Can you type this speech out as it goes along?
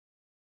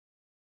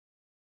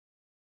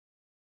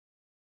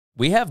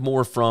we have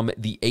more from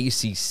the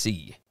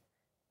ACC.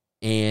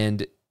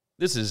 And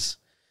this is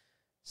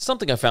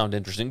something I found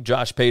interesting.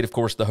 Josh Pate, of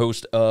course, the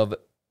host of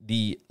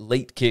the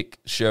Late Kick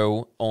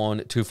show on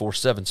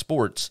 247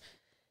 Sports,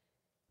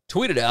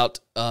 tweeted out,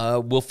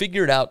 "We'll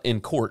figure it out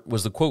in court,"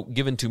 was the quote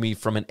given to me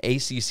from an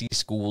ACC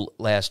school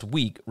last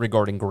week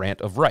regarding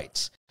grant of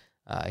rights.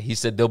 He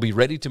said they'll be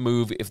ready to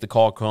move if the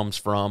call comes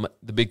from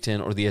the Big Ten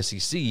or the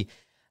SEC.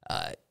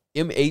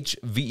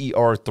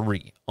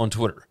 MHVER3 on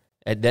Twitter.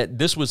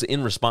 This was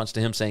in response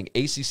to him saying,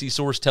 ACC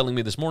source telling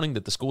me this morning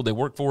that the school they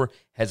work for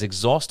has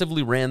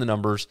exhaustively ran the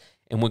numbers,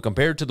 and when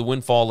compared to the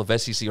windfall of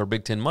SEC or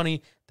Big Ten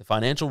money, the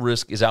financial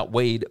risk is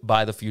outweighed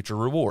by the future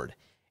reward.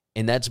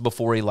 And that's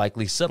before a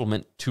likely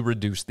settlement to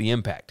reduce the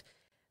impact.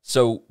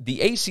 So the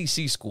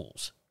ACC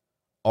schools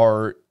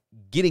are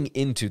getting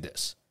into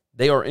this.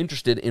 They are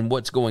interested in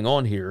what's going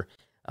on here.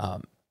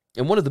 And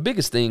one of the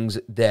biggest things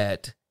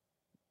that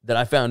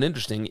I found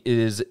interesting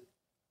is,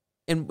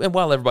 and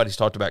while everybody's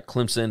talked about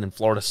Clemson and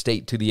Florida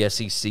State to the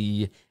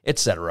SEC,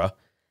 etc.,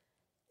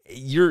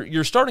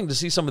 you're starting to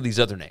see some of these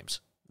other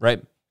names,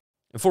 right?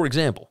 For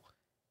example,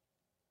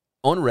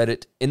 on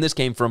Reddit, and this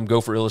came from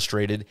Gopher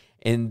Illustrated,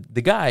 and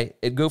the guy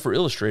at Gopher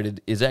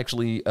Illustrated is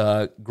actually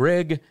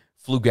Greg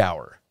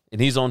Flugauer,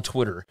 and he's on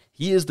Twitter.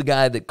 He is the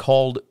guy that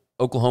called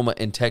Oklahoma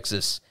and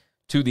Texas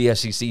to the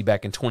SEC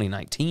back in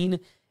 2019,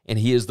 and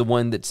he is the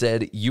one that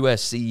said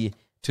USC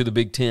to the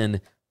Big Ten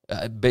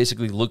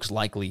basically looks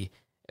likely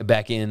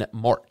back in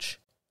March.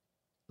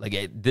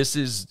 Like, this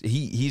is,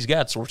 he's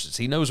got sources.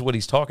 He knows what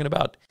he's talking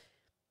about.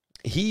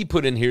 He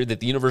put in here that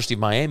the University of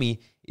Miami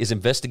is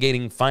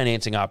investigating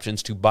financing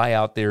options to buy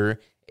out their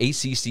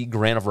ACC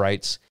grant of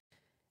rights.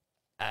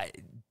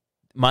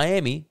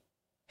 Miami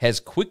has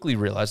quickly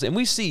realized, and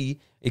we see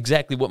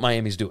exactly what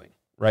Miami's doing,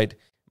 right?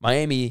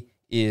 Miami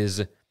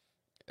is,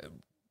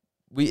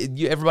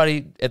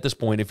 everybody at this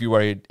point, if you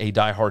are a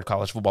diehard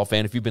college football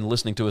fan, if you've been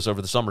listening to us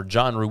over the summer,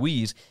 John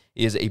Ruiz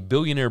is a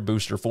billionaire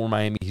booster for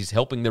Miami. He's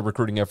helping their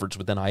recruiting efforts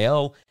with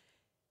NIL.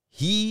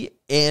 He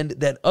and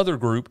that other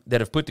group that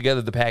have put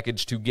together the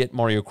package to get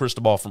Mario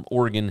Cristobal from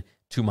Oregon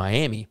to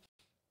Miami,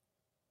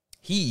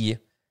 he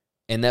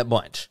and that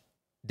bunch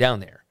down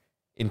there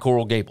in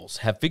Coral Gables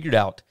have figured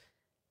out,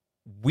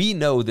 we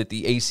know that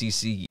the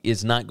ACC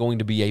is not going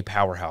to be a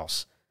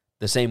powerhouse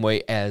the same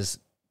way as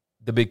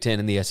the Big Ten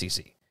and the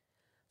SEC.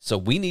 So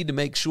we need to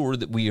make sure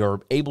that we are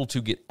able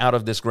to get out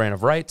of this grant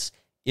of rights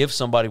if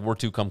somebody were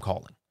to come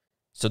calling.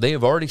 So they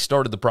have already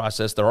started the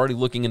process. They're already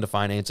looking into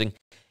financing.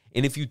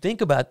 And if you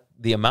think about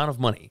the amount of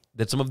money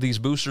that some of these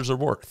boosters are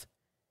worth,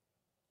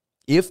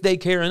 if they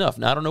care enough,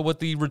 now I don't know what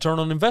the return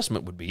on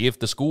investment would be, if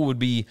the school would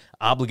be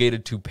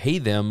obligated to pay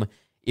them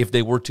if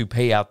they were to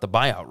pay out the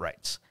buyout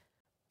rights.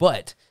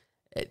 But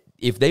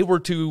if they were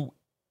to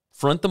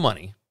front the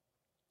money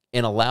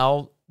and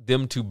allow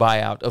them to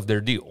buy out of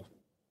their deal,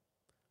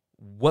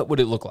 what would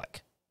it look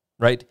like,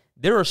 right?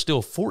 There are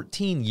still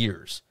 14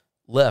 years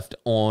left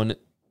on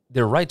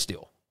their rights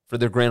deal for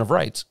their grant of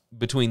rights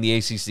between the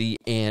ACC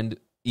and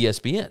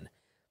ESPN.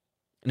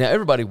 Now,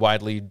 everybody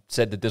widely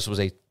said that this was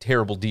a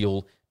terrible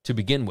deal to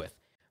begin with,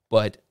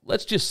 but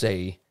let's just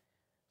say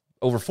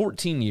over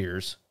 14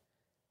 years,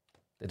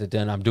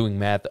 I'm doing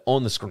math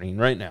on the screen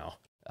right now,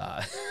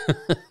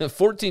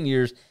 14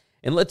 years,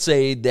 and let's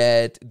say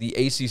that the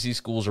ACC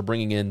schools are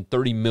bringing in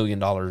 $30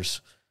 million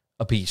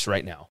a piece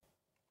right now.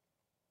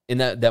 And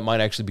that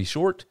might actually be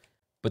short,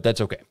 but that's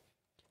okay.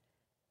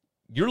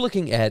 You're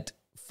looking at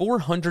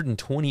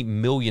 $420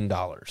 million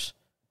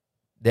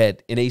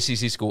that an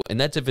ACC school, and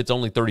that's if it's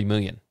only $30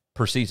 million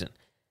per season.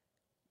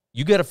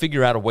 You got to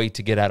figure out a way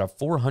to get out of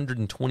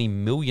 $420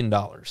 million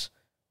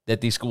that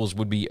these schools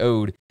would be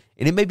owed.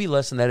 And it may be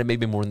less than that. It may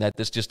be more than that.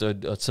 That's just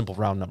a simple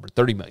round number,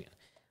 $30 million.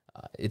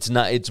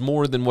 It's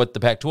more than what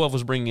the Pac-12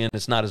 was bringing in.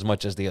 It's not as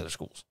much as the other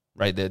schools,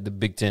 right? The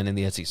Big Ten and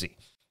the SEC.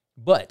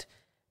 But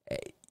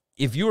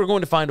if you are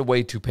going to find a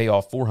way to pay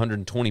off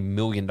 $420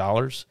 million,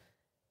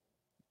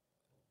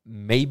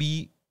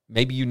 maybe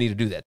you need to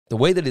do that. The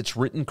way that it's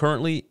written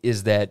currently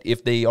is that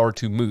if they are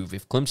to move,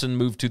 if Clemson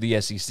moved to the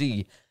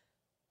SEC,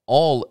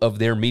 all of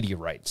their media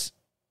rights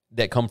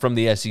that come from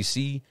the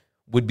SEC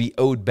would be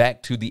owed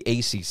back to the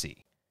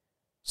ACC.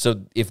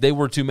 So if they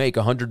were to make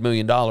 $100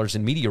 million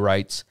in media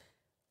rights,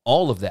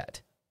 all of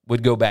that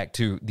would go back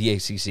to the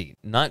ACC,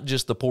 not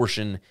just the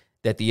portion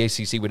that the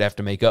ACC would have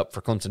to make up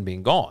for Clemson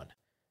being gone.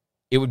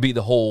 It would be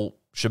the whole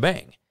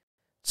shebang.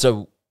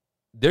 So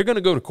they're going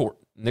to go to court.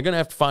 And they're going to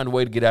have to find a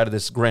way to get out of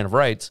this grant of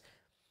rights.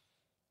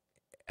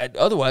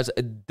 Otherwise,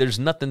 there's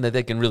nothing that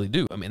they can really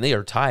do. I mean, they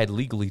are tied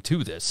legally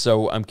to this.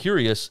 So I'm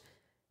curious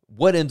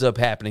what ends up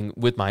happening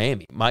with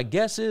Miami. My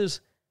guess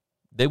is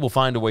they will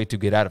find a way to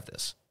get out of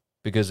this.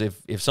 Because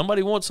if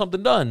somebody wants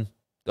something done,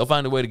 they'll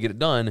find a way to get it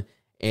done,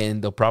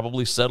 and they'll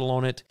probably settle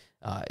on it.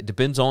 It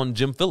depends on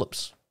Jim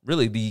Phillips.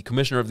 Really, the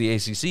commissioner of the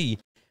ACC,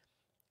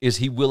 is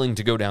he willing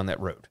to go down that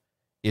road?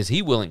 Is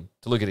he willing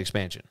to look at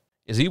expansion?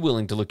 Is he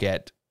willing to look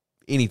at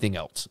anything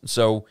else?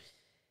 So,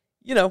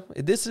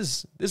 this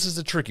is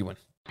a tricky one.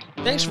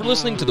 Thanks for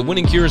listening to the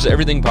Winning Cures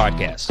Everything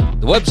podcast.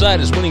 The website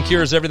is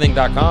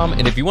winningcureseverything.com,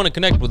 and if you want to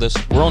connect with us,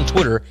 we're on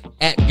Twitter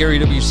at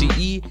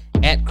GaryWCE,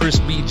 at Chris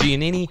B.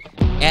 Giannini,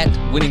 at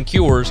Winning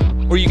Cures,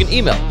 or you can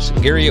email us,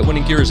 Gary at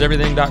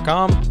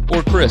winningcureseverything.com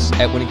or Chris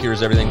at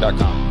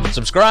winningcureseverything.com.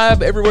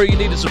 Subscribe everywhere you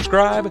need to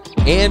subscribe,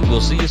 and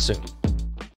we'll see you soon.